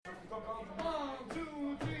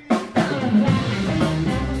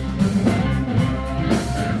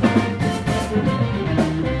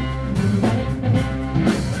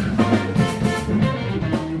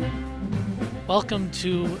welcome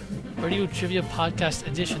to Radio Trivia Podcast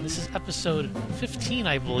Edition. This is episode 15,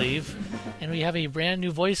 I believe, and we have a brand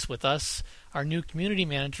new voice with us, our new community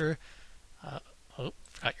manager.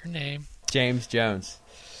 Forgot your name. James Jones.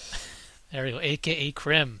 There you go, a.k.a.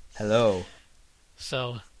 Crim. Hello.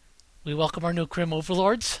 So, we welcome our new Crim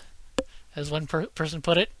overlords, as one person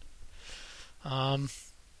put it. And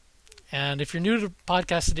if you're new to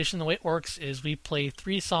Podcast Edition, the way it works is we play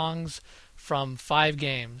 3 songs from 5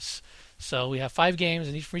 games. So we have 5 games,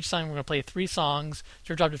 and for each song we're going to play 3 songs. It's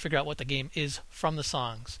your job to figure out what the game is from the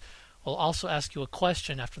songs. We'll also ask you a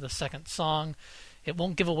question after the second song. It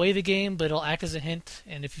won't give away the game, but it'll act as a hint,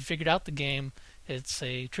 and if you figured out the game, it's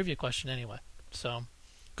a trivia question anyway. So,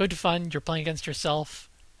 good fun. You're playing against yourself,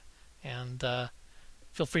 and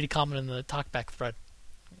feel free to comment in the talkback thread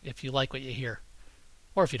if you like what you hear,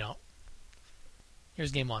 or if you don't.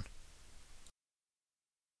 Here's game 1.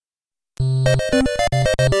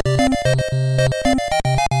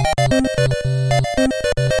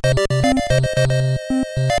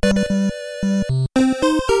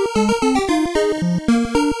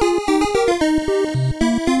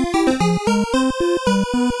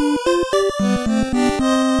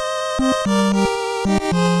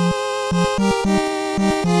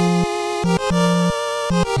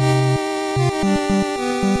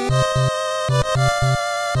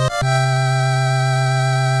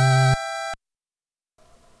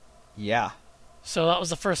 Yeah. So that was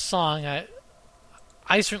the first song.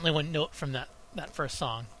 I certainly wouldn't know it from that first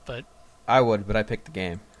song, but I would, but I picked the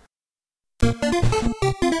game.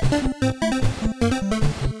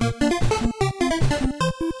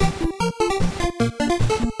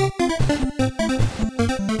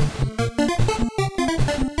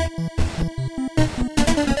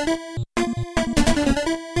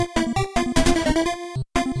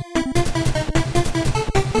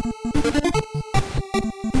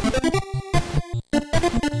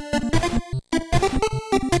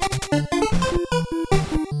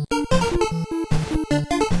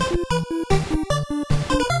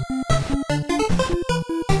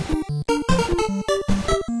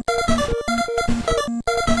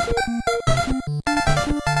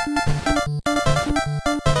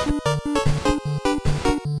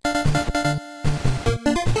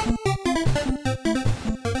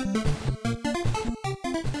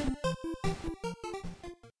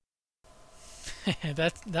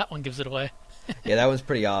 that one gives it away. Yeah, that was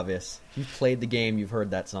pretty obvious. If you've played the game, you've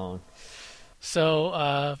heard that song.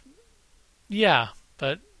 So, yeah,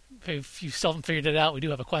 but if you still haven't figured it out, we do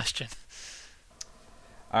have a question.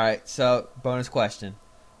 Alright, so, bonus question.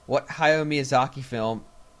 What Hayao Miyazaki film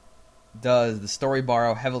does the story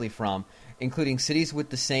borrow heavily from, including cities with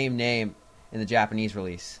the same name in the Japanese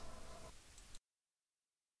release?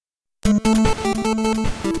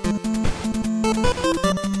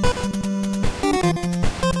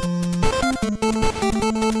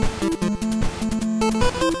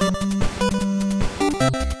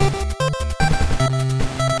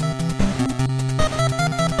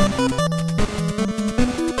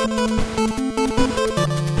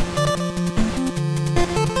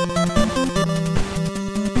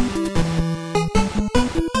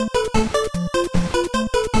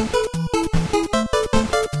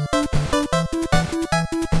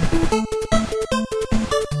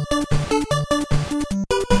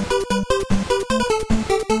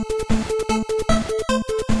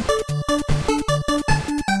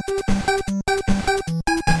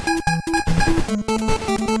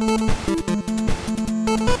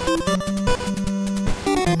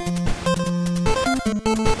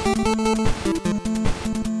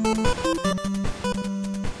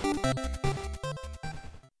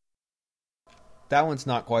 That one's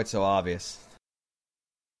not quite so obvious.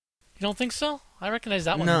 You don't think so? I recognize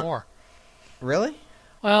that one more. Really?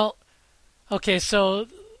 Well, okay, so...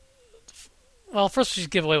 Well, first we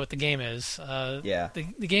should give away what the game is. Yeah.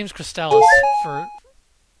 The game's Crystalis for...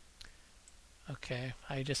 Okay,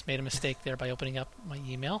 I just made a mistake there by opening up my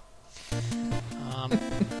email.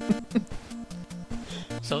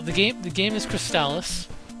 So the game is Crystalis.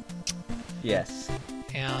 Yes.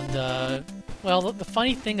 And, well, the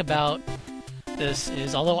funny thing about this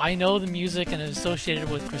is, although I know the music and is associated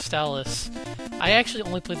with Crystalis, I actually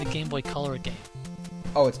only played the Game Boy Color game.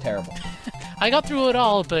 Oh, it's terrible. I got through it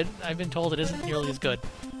all, but I've been told it isn't nearly as good.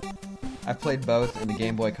 I played both, and the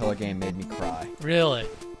Game Boy Color game made me cry. Really?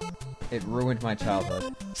 It ruined my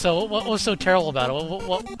childhood. So what was so terrible about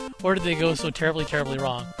it? Where did they go so terribly, terribly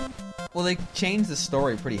wrong? Well, they changed the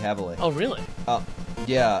story pretty heavily. Oh, really?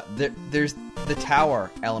 Yeah. There's the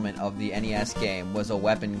tower element of the NES game was a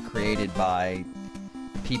weapon created by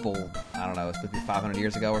people, I don't know, it's supposed to be 500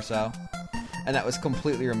 years ago or so. and that was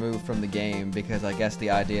completely removed from the game because I guess the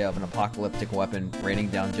idea of an apocalyptic weapon raining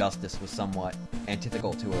down justice was somewhat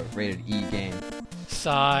antithetical to a rated E game.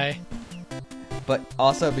 Sigh. But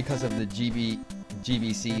also because of the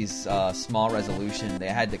GBC's small resolution, they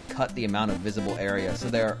had to cut the amount of visible area, so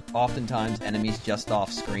there are oftentimes enemies just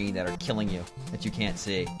off screen that are killing you that you can't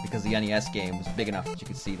see because the NES game was big enough that you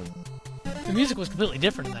could see them. The music was completely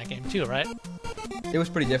different in that game too, right? It was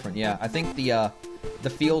pretty different, yeah. I think the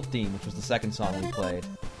field theme, which was the second song we played,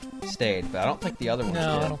 stayed, but I don't think the other ones did.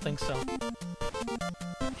 No, I don't think so.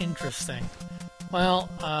 Interesting. Well,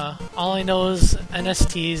 all I know is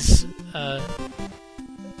NST's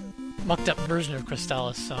mucked up version of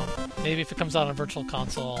Crystalis, so maybe if it comes out on Virtual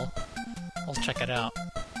Console, I'll check it out.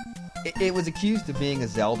 It was accused of being a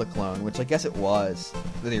Zelda clone, which I guess it was,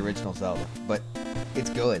 the original Zelda, but it's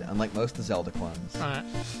good, unlike most of the Zelda clones. Alright.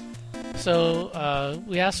 So,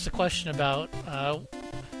 we asked a question about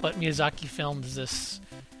what Miyazaki film does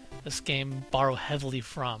this game borrow heavily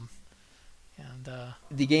from. And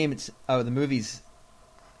the movie's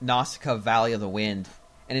Nausicaa Valley of the Wind,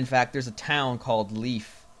 and in fact there's a town called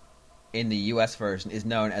Leaf in the US version is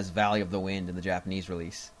known as Valley of the Wind in the Japanese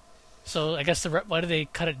release. So I guess why did they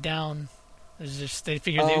cut it down? Is just they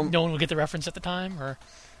figured no one would get the reference at the time, or?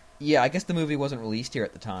 Yeah, I guess the movie wasn't released here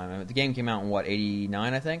at the time. I mean, the game came out in what,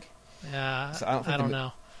 89, I think. Yeah, so I don't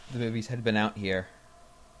know. The movies had been out here,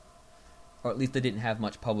 or at least they didn't have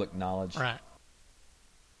much public knowledge. Right.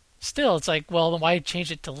 Still, it's like, well, then why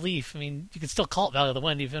change it to Leaf? I mean, you could still call it Valley of the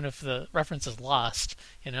Wind even if the reference is lost.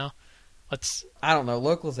 You know, I don't know.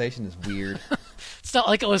 Localization is weird. It's not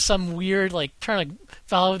like it was some weird, like, trying to...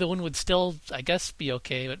 Valley of the Wind would still, I guess, be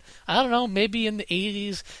okay, but I don't know, maybe in the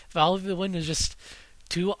 80s, Valley of the Wind is just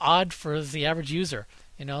too odd for the average user.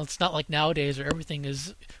 You know, it's not like nowadays where everything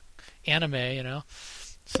is anime, you know?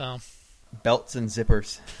 So... Belts and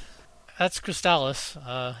zippers. That's Crystalis,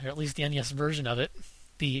 or at least the NES version of it.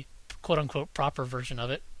 The quote-unquote proper version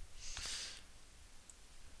of it.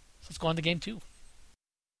 So let's go on to game 2.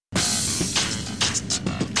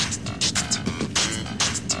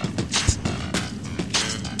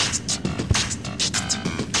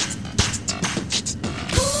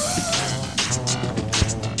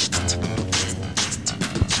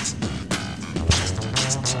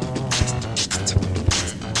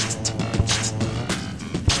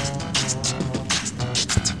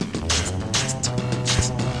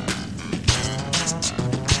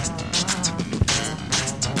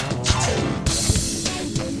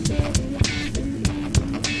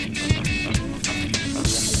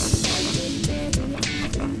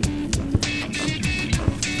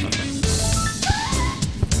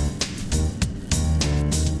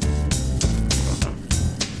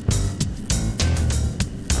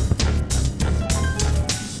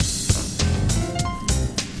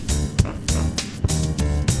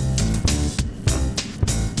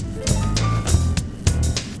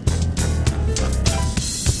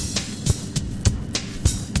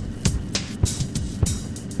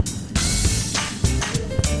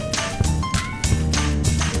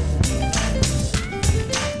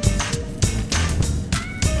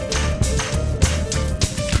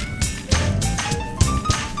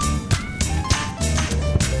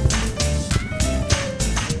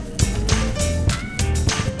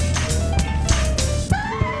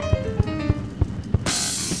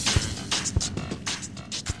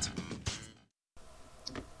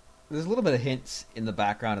 There's a little bit of hints in the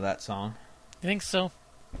background of that song. You think so?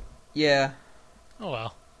 Yeah. Oh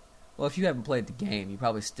well. Well, if you haven't played the game, you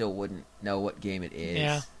probably still wouldn't know what game it is.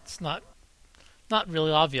 Yeah, it's not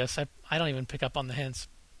really obvious. I don't even pick up on the hints,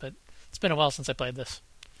 but it's been a while since I played this.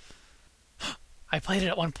 I played it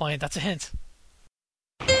at one point. That's a hint.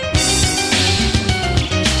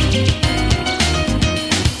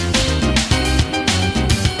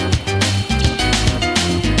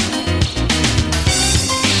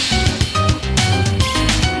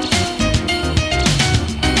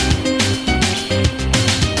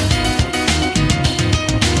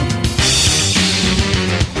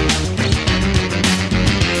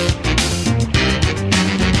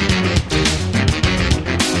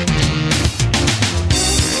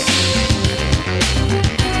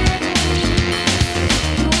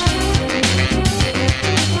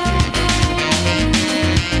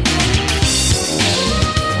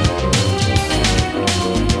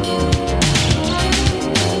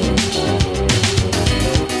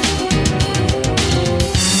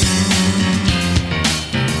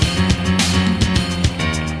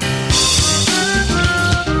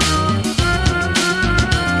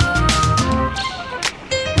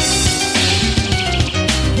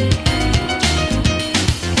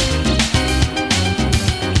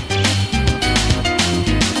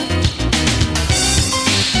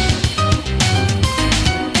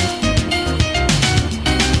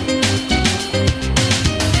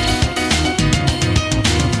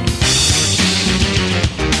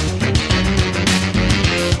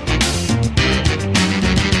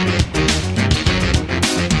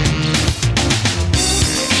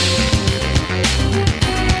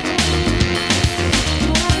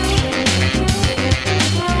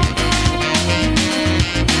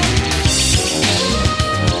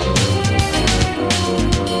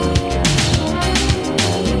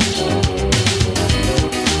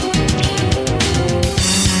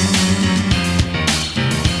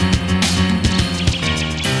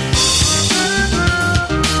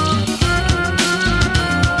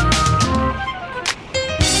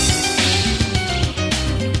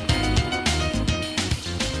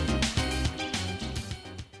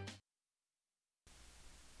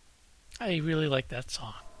 I really like that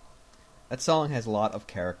song. That song has a lot of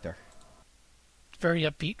character. Very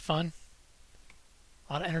upbeat, fun.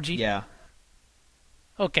 A lot of energy. Yeah.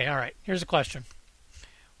 Okay, alright. Here's a question.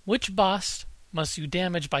 Which boss must you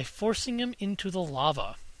damage by forcing him into the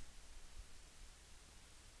lava?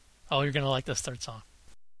 Oh, you're going to like this third song.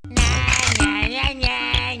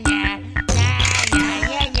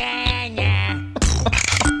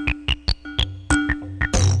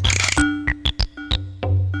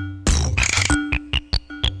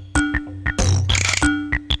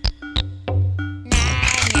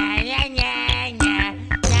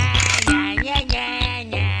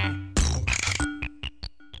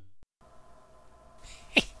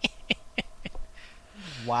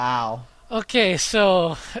 Wow. Okay,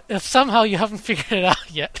 so if somehow you haven't figured it out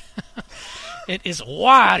yet, it is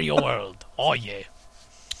Wario World. Oh yeah.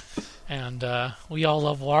 And we all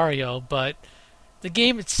love Wario, but the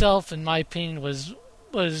game itself, in my opinion,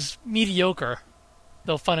 was mediocre,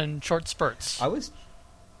 though fun in short spurts. I was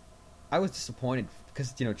disappointed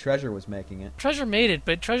because Treasure was making it. Treasure made it,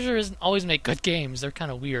 but Treasure doesn't always make good games. They're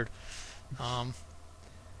kind of weird.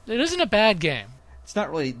 It isn't a bad game. It's not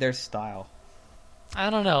really their style. I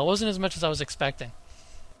don't know. It wasn't as much as I was expecting.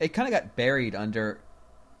 It kind of got buried under...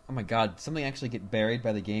 Oh my god, something actually get buried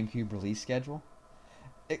by the GameCube release schedule?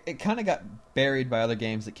 It kind of got buried by other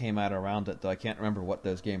games that came out around it, though I can't remember what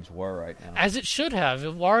those games were right now. As it should have.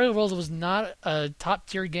 Wario World was not a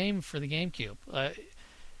top-tier game for the GameCube.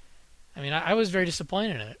 I was very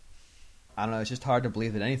disappointed in it. I don't know, it's just hard to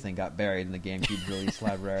believe that anything got buried in the GameCube release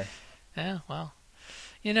library. Yeah, well.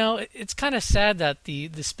 It's kind of sad that the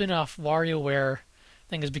spin-off WarioWare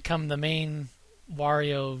thing has become the main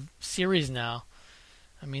Wario series now.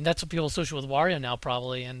 I mean, that's what people associate with Wario now,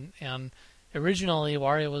 probably. And originally,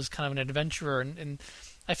 Wario was kind of an adventurer, and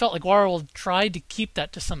I felt like Wario tried to keep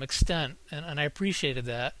that to some extent, and I appreciated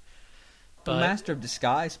that. But Master of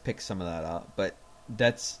Disguise picked some of that up, but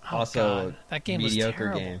that's also that game a mediocre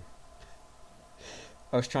was game.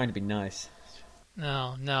 I was trying to be nice.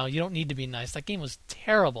 No, you don't need to be nice. That game was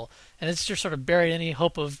terrible, and it's just sort of buried any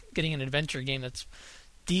hope of getting an adventure game that's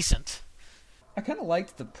decent. I kind of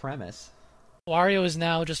liked the premise. Wario is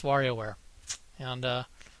now just WarioWare, and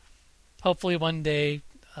hopefully one day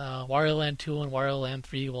Wario Land 2 and Wario Land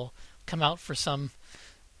 3 will come out for some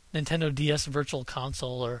Nintendo DS Virtual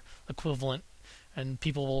Console or equivalent, and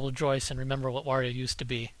people will rejoice and remember what Wario used to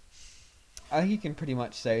be. I think you can pretty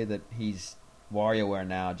much say that he's WarioWare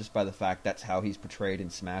now, just by the fact that's how he's portrayed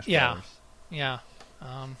in Smash Bros. Yeah.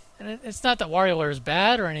 And it's not that WarioWare is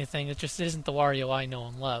bad or anything. It just isn't the Wario I know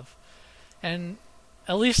and love. And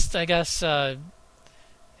at least I guess the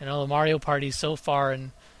Mario Party so far,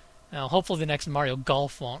 and hopefully the next Mario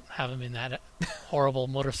Golf won't have him in that horrible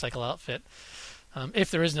motorcycle outfit.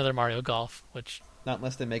 If there is another Mario Golf, which not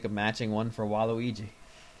unless they make a matching one for Waluigi.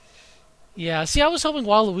 Yeah, see, I was hoping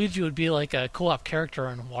Waluigi would be like a co-op character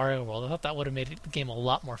in Wario World. I thought that would have made the game a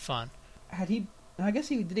lot more fun. Had he? I guess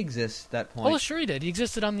he did exist at that point. Oh, sure he did. He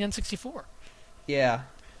existed on the N64. Yeah.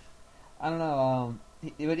 I don't know.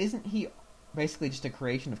 But isn't he basically just a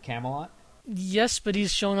creation of Camelot? Yes, but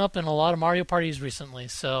he's shown up in a lot of Mario parties recently.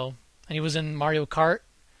 And he was in Mario Kart.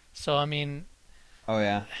 So I mean. Oh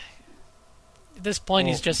yeah. At this point,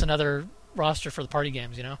 he's just another roster for the party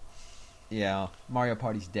games, Yeah, Mario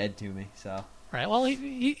Party's dead to me, so... Right, well,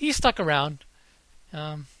 he stuck around.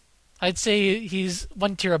 I'd say he's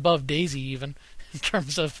one tier above Daisy, even, in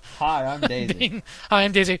terms of... Hi, I'm Daisy. Hi,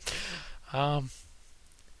 I'm Daisy. I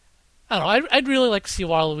don't know, I'd really like to see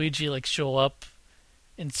Waluigi, show up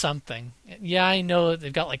in something. Yeah, I know that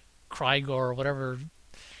they've got, Crygor or whatever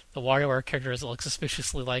the WarioWare character is that looks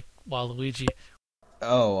suspiciously like Waluigi.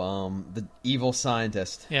 Oh, the evil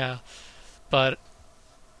scientist. Yeah, but...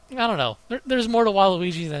 I don't know. There's more to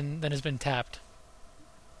Waluigi than has been tapped.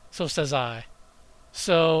 So says I.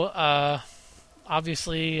 So,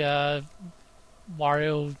 obviously,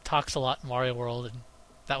 Wario talks a lot in Wario World, and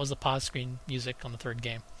that was the pause screen music on the third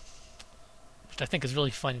game. Which I think is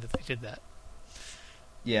really funny that they did that.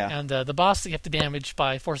 Yeah. And the boss that you have to damage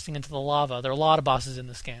by forcing into the lava, there are a lot of bosses in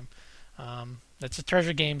this game. It's a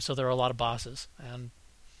treasure game, so there are a lot of bosses. And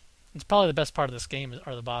it's probably the best part of this game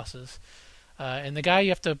are the bosses. And the guy you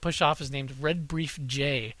have to push off is named Red Brief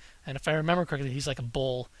J. And if I remember correctly, he's like a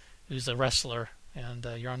bull who's a wrestler. And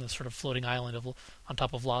you're on this sort of floating island on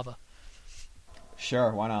top of lava.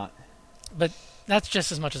 Sure, why not? But that's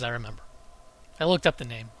just as much as I remember. I looked up the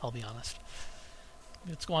name, I'll be honest.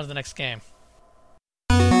 Let's go on to the next game.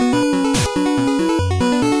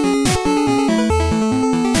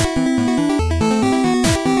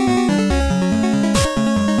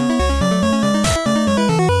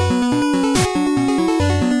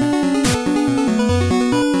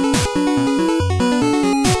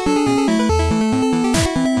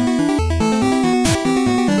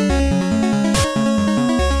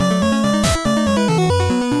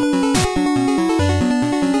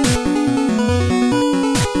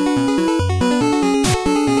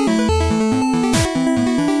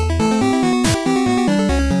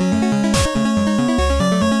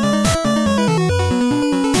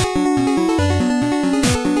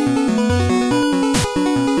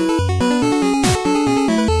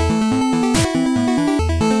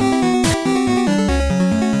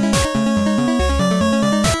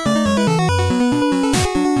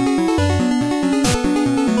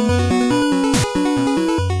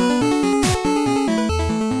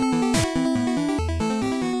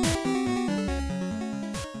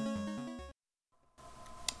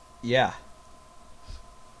 Yeah.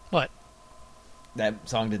 What? That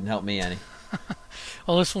song didn't help me any.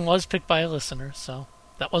 Well, this one was picked by a listener, so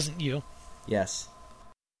that wasn't you. Yes.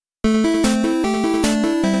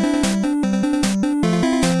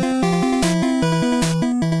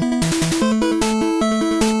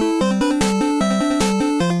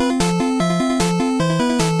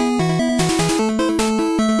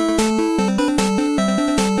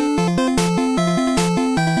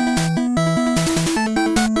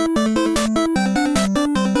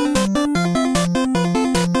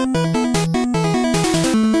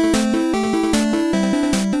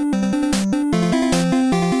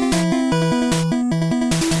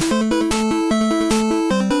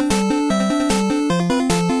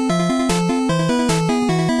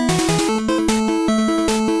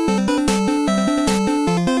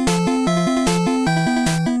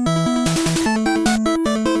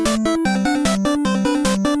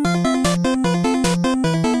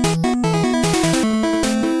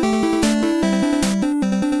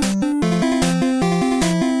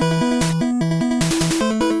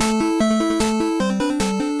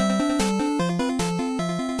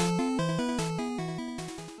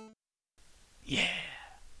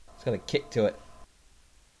 It's got a kick to it.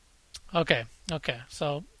 Okay.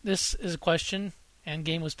 So this is a question, and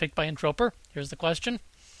game was picked by Entroper. Here's the question.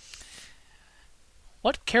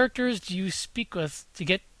 What characters do you speak with to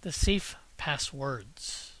get the safe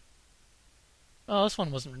passwords? Oh, this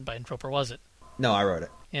one wasn't written by Entroper, was it? No, I wrote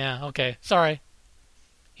it. Yeah, okay. Sorry.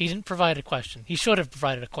 He didn't provide a question. He should have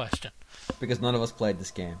provided a question. Because none of us played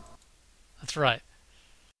this game. That's right.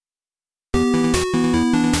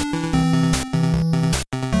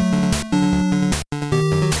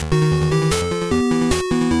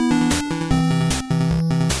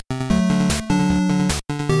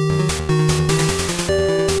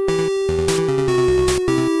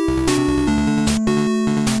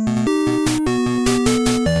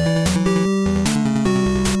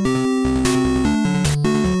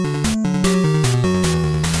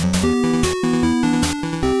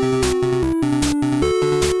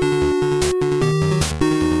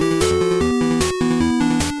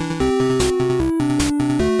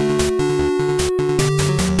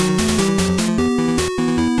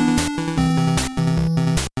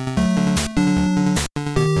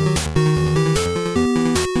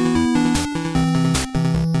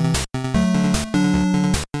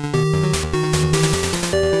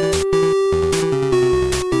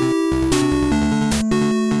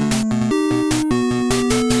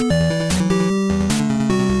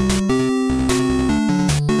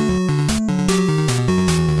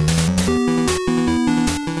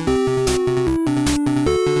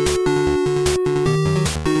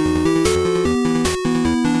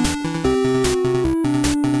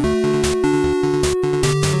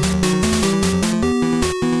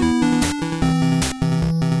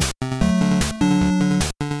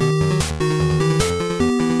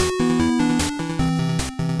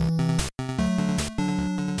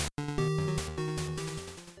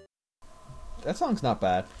 That song's not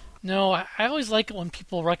bad. No, I always like it when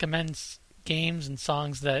people recommend games and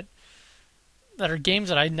songs that are games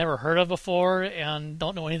that I'd never heard of before and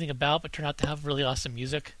don't know anything about, but turn out to have really awesome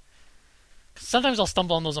music. Sometimes I'll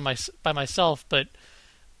stumble on those by myself, but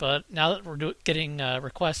now that we're getting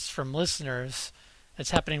requests from listeners,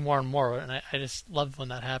 it's happening more and more, and I just love when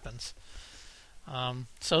that happens.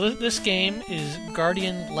 So this game is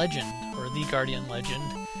Guardian Legend, or The Guardian Legend,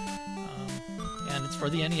 and it's for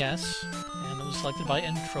the NES, and it was selected by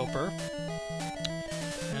Entroper.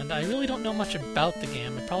 And I really don't know much about the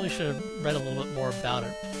game. I probably should have read a little bit more about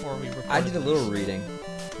it before we recorded. I did a little reading.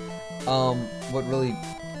 What really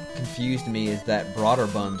confused me is that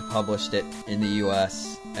Broderbund published it in the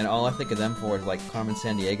U.S., and all I think of them for is like Carmen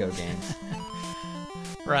Sandiego games.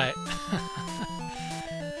 Right.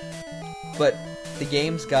 But the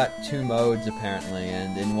game's got two modes apparently,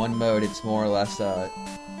 and in one mode it's more or less a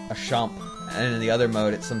shump, and in the other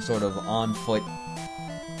mode it's some sort of on-foot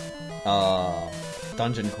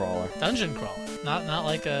dungeon crawler. Dungeon crawler, not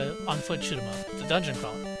like a on-foot shoot 'em up. It's a dungeon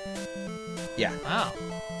crawler. Yeah. Wow.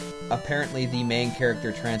 Apparently the main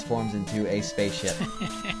character transforms into a spaceship.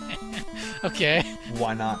 Okay.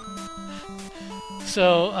 Why not?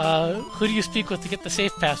 So, who do you speak with to get the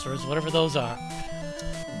safe passwords, whatever those are?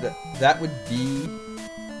 That would be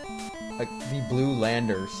like the Blue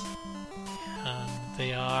Landers.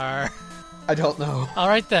 They are... I don't know.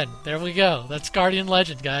 Alright then, there we go. That's Guardian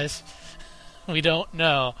Legend, guys. We don't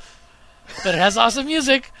know. But it has awesome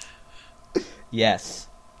music! Yes.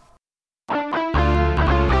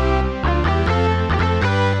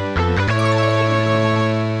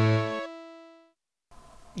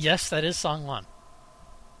 Yes, that is song one.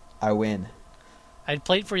 I win. I'd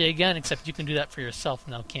play it for you again, except you can do that for yourself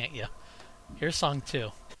now, can't you? Here's song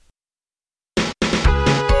 2.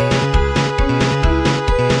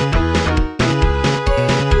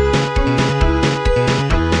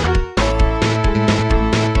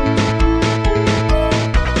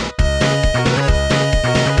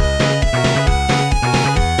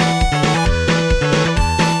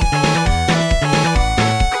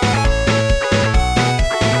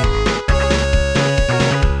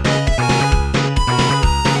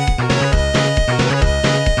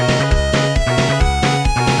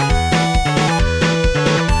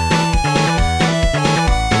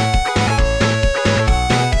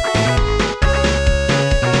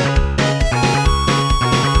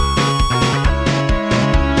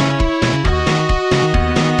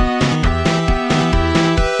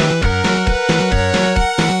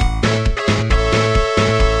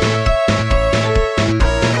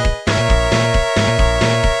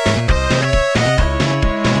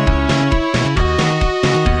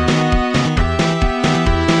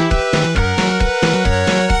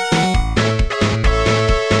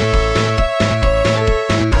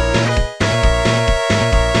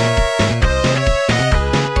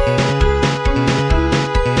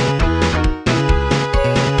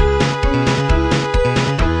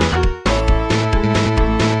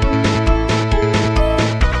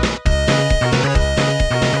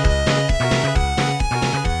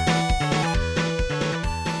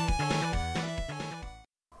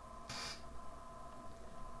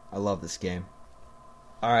 I love this game.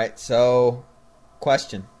 Alright, so,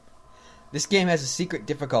 question. This game has a secret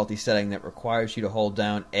difficulty setting that requires you to hold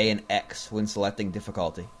down A and X when selecting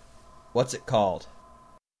difficulty. What's it called?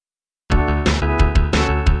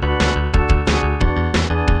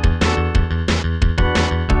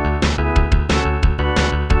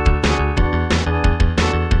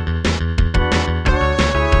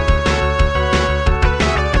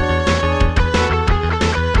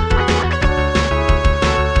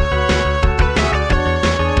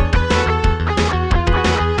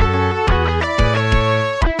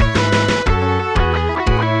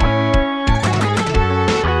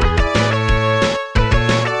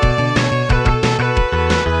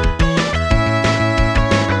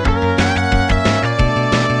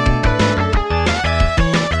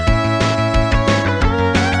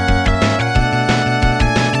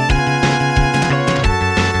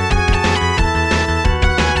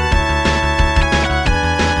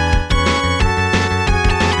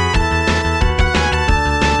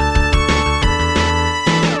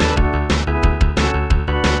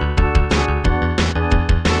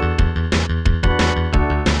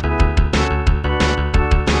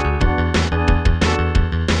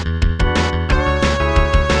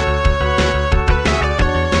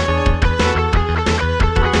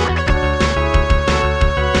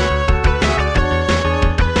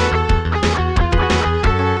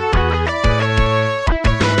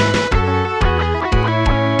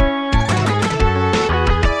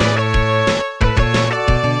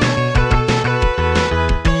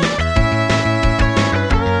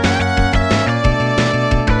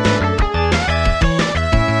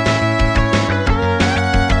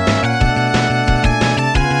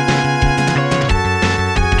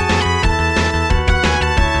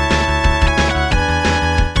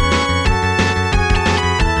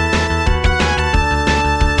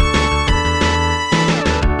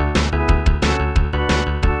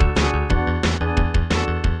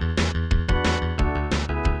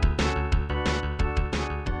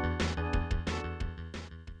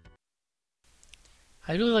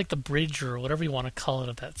 I really like the bridge, or whatever you want to call it,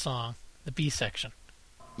 of that song, the B section.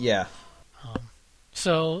 Yeah.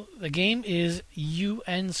 So the game is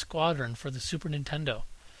UN Squadron for the Super Nintendo.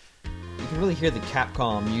 You can really hear the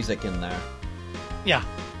Capcom music in there. Yeah,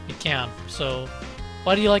 you can. So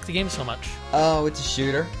why do you like the game so much? Oh, it's a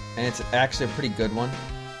shooter, and it's actually a pretty good one.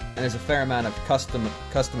 And there's a fair amount of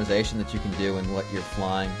customization that you can do in what you're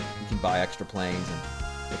flying. You can buy extra planes and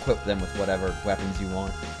equip them with whatever weapons you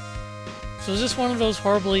want. So is this one of those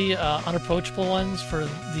horribly unapproachable ones for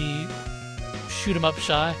the shoot-'em-up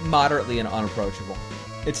shy? Moderately and unapproachable.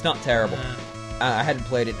 It's not terrible. I hadn't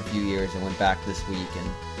played it in a few years and went back this week and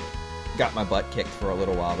got my butt kicked for a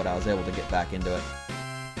little while, but I was able to get back into it.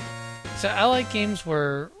 So I like games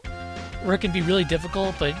where it can be really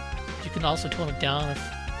difficult, but you can also tone it down if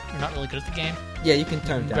you're not really good at the game. Yeah, you can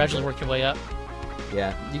turn it down. Gradually work your way up.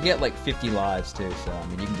 Yeah, you get like 50 lives too, so I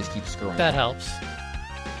mean you can just keep screwing. That helps.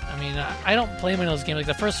 I mean, I don't play many of those games. Like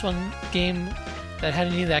the first game that had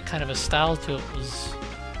any of that kind of a style to it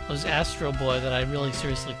was Astro Boy, that I really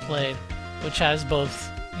seriously played, which has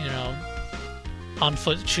both, on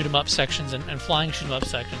foot shoot 'em up sections and flying shoot 'em up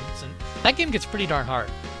sections, and that game gets pretty darn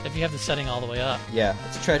hard if you have the setting all the way up. Yeah,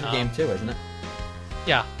 it's a treasure game too, isn't it?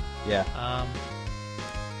 Yeah. Yeah.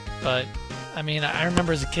 But I mean, I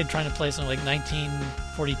remember as a kid trying to play something like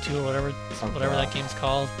 1942 or whatever that game's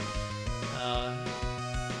called.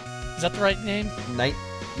 Is that the right name?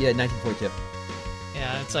 1942.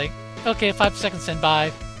 Yeah, it's like, okay, 5 seconds send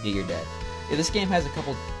by. Yeah, you're dead. Yeah, this game has a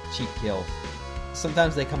couple cheap kills.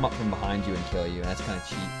 Sometimes they come up from behind you and kill you, and that's kind of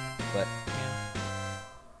cheap. But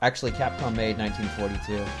actually, Capcom made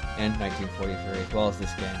 1942 and 1943 as well as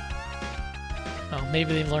this game. Oh,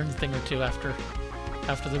 maybe they learned a thing or two after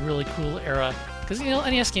the really cool era, because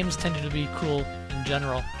NES games tended to be cool in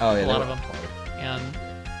general. Oh yeah, a lot of them, and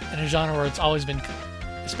in a genre where it's always been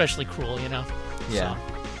especially cruel, Yeah. So.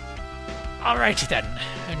 All right then,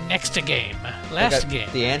 next game, last game.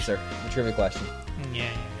 The answer, the trivia question. Yeah,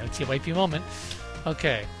 let's see a wipey moment.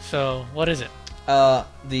 Okay, so what is it?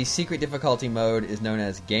 The secret difficulty mode is known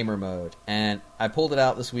as Gamer Mode, and I pulled it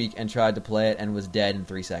out this week and tried to play it and was dead in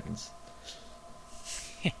 3 seconds.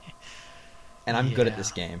 And I'm good at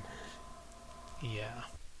this game. Yeah.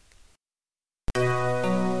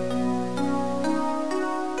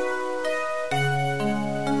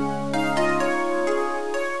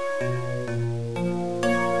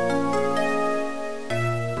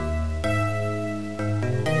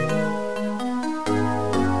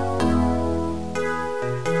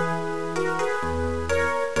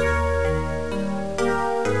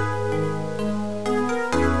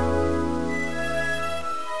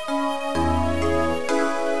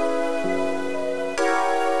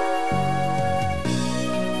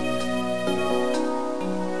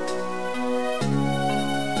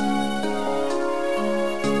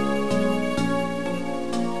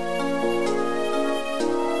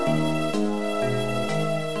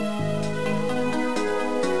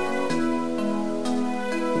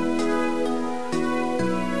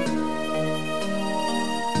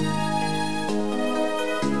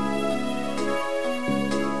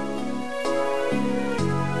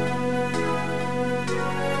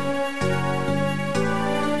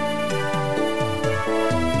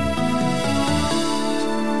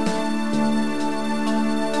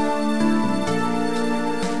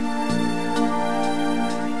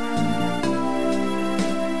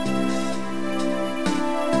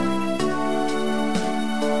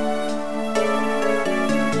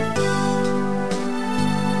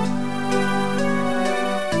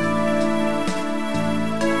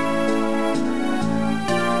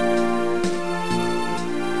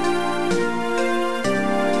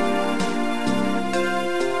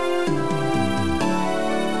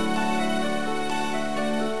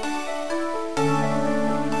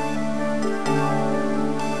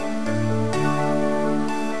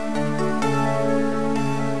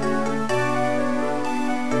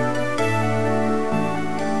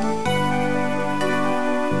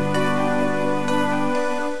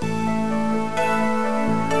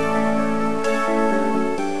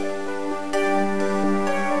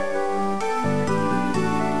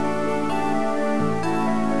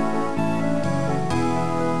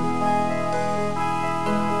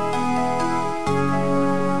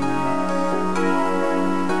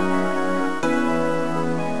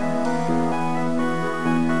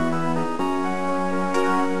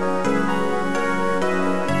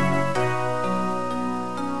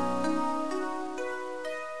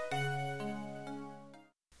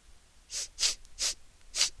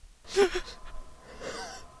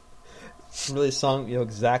 Really a song, you know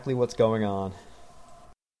exactly what's going on.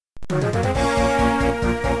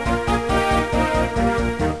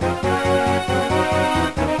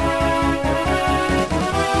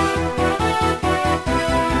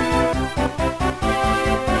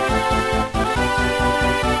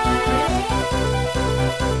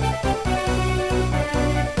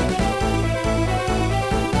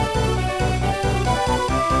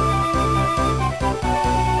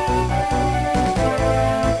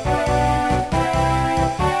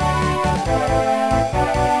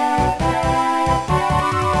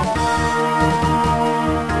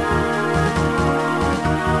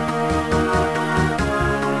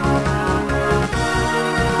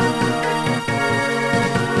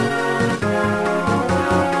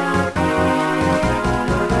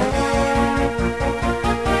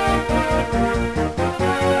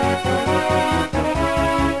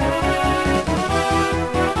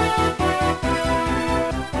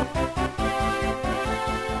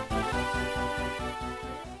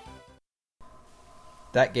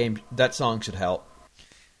 That song should help.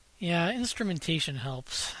 Yeah, instrumentation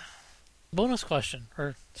helps. Bonus question,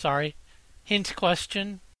 hint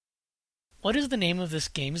question. What is the name of this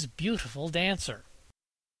game's beautiful dancer?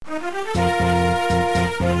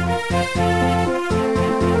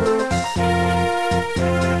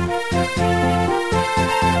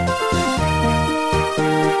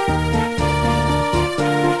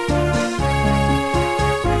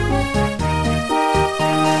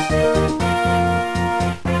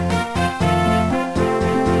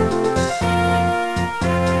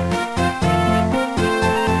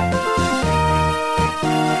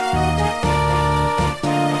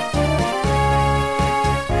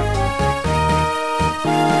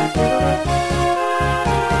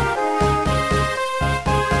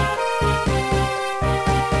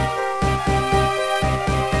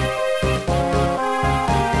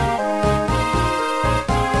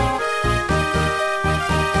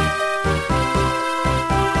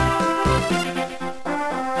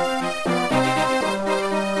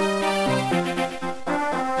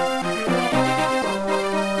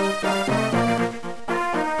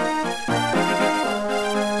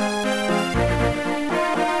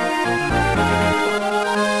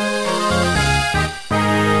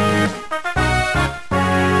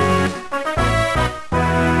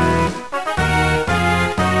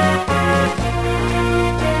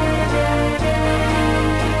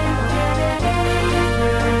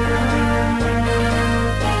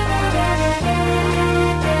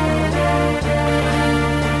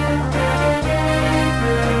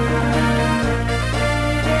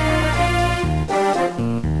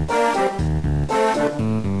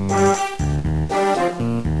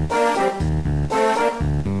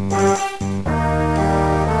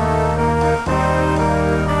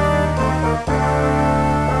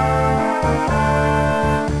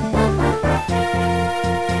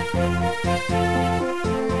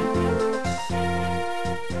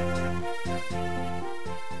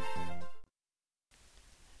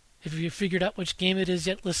 Have you figured out which game it is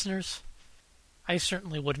yet, listeners? I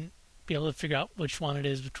certainly wouldn't be able to figure out which one it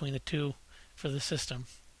is between the two for the system.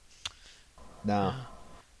 No.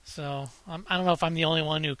 So I don't know if I'm the only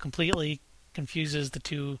one who completely confuses the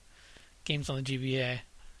two games on the GBA.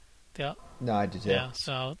 No, I did too. Yeah.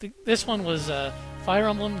 So this one was Fire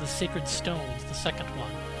Emblem: The Sacred Stones, the second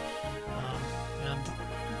one. And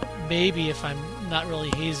maybe if I'm not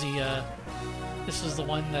really hazy, this was the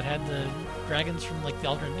one that had the dragons from like the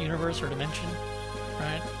alternate universe or dimension,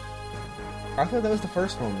 right? I thought that was the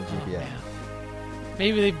first one in the GBA. Yeah.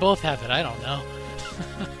 Maybe they both have it. I don't know.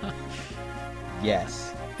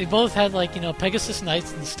 Yes. They both had like Pegasus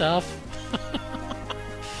Knights and stuff.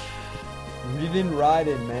 You didn't ride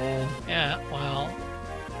it, man. Yeah. Well,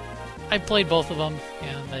 I played both of them,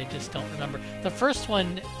 and I just don't remember. The first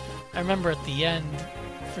one, I remember at the end.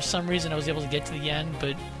 For some reason, I was able to get to the end,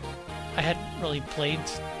 but I hadn't really played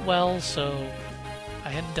well, so I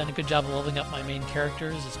hadn't done a good job of leveling up my main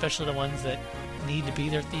characters, especially the ones that need to be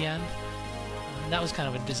there at the end. And that was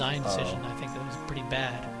kind of a design decision. I think that was pretty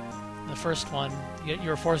bad. The first one, you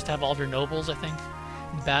were forced to have all of your nobles, I think,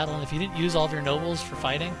 in battle, and if you didn't use all of your nobles for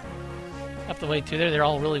fighting, up the way to there, they're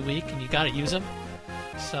all really weak, and you got to use them.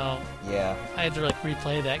 So yeah, I had to like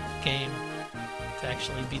replay that game to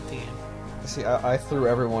actually beat the game. See, I threw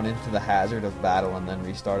everyone into the hazard of battle and then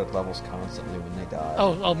restarted levels constantly when they died.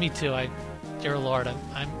 Oh, me too. Dear Lord,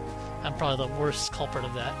 I'm probably the worst culprit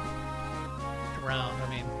of that around. I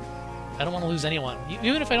mean, I don't want to lose anyone,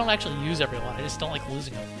 even if I don't actually use everyone. I just don't like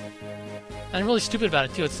losing them. And I'm really stupid about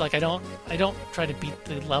it too. It's like I don't try to beat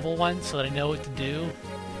the level one so that I know what to do,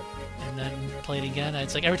 and then play it again.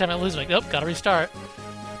 It's like every time I lose, I'm like, nope, gotta restart.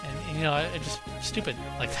 And I just stupid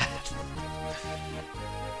like that.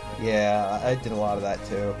 Yeah, I did a lot of that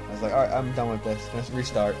too. I was like, alright, I'm done with this. Let's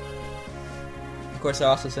restart. Of course, I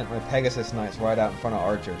also sent my Pegasus Knights right out in front of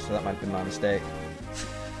Archer, so that might have been my mistake.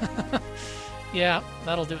 Yeah,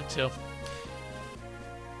 that'll do it too.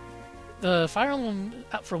 The Fire Emblem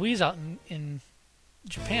for Wii's out in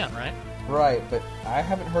Japan, right? Right, but I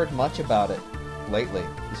haven't heard much about it lately,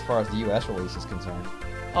 as far as the US release is concerned.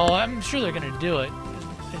 Oh, I'm sure they're going to do it.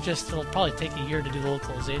 It'll probably take a year to do the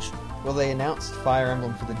localization. Well, they announced Fire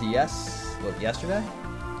Emblem for the DS, yesterday?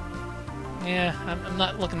 Yeah, I'm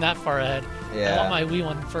not looking that far ahead. Yeah. I want my Wii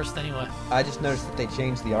one first anyway. I just noticed that they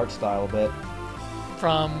changed the art style a bit.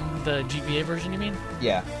 From the GBA version, you mean?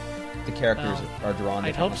 Yeah. The characters are drawn.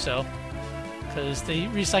 I'd hope so. Because they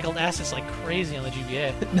recycled assets like crazy on the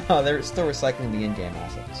GBA. No, they're still recycling the in-game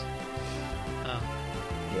assets. Oh.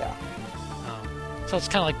 Yeah. Oh. So it's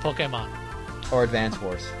kind of like Pokemon. Or Advance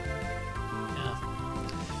Wars. Yeah.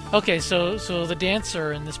 Okay, so the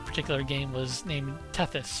dancer in this particular game was named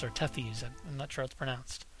Tethys, or Tethys. I'm not sure how it's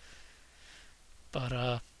pronounced.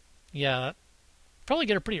 But, yeah, probably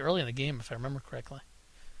get her pretty early in the game, if I remember correctly.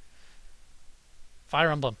 Fire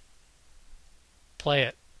Emblem. Play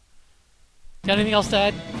it. Got anything else to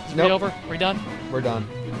add? Is Nope. we over? We done? We're done.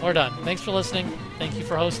 We're done. Thanks for listening. Thank you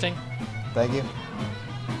for hosting. Thank you.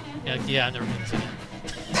 Yeah, I'm never doing this again.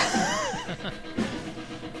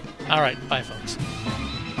 All right, bye, folks.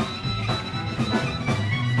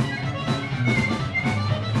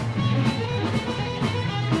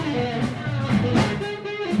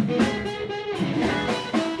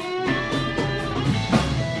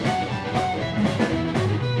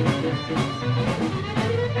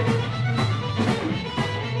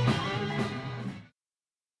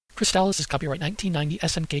 Crystallis is copyright 1990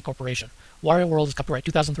 SNK Corporation. Wario World is copyright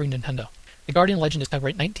 2003 Nintendo. The Guardian Legend is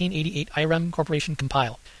copyright 1988 IREM Corporation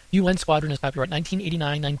Compile. UN Squadron is copyright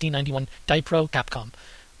 1989-1991 Dipro Capcom.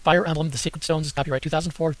 Fire Emblem The Sacred Stones is copyright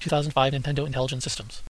 2004-2005 Nintendo Intelligent Systems.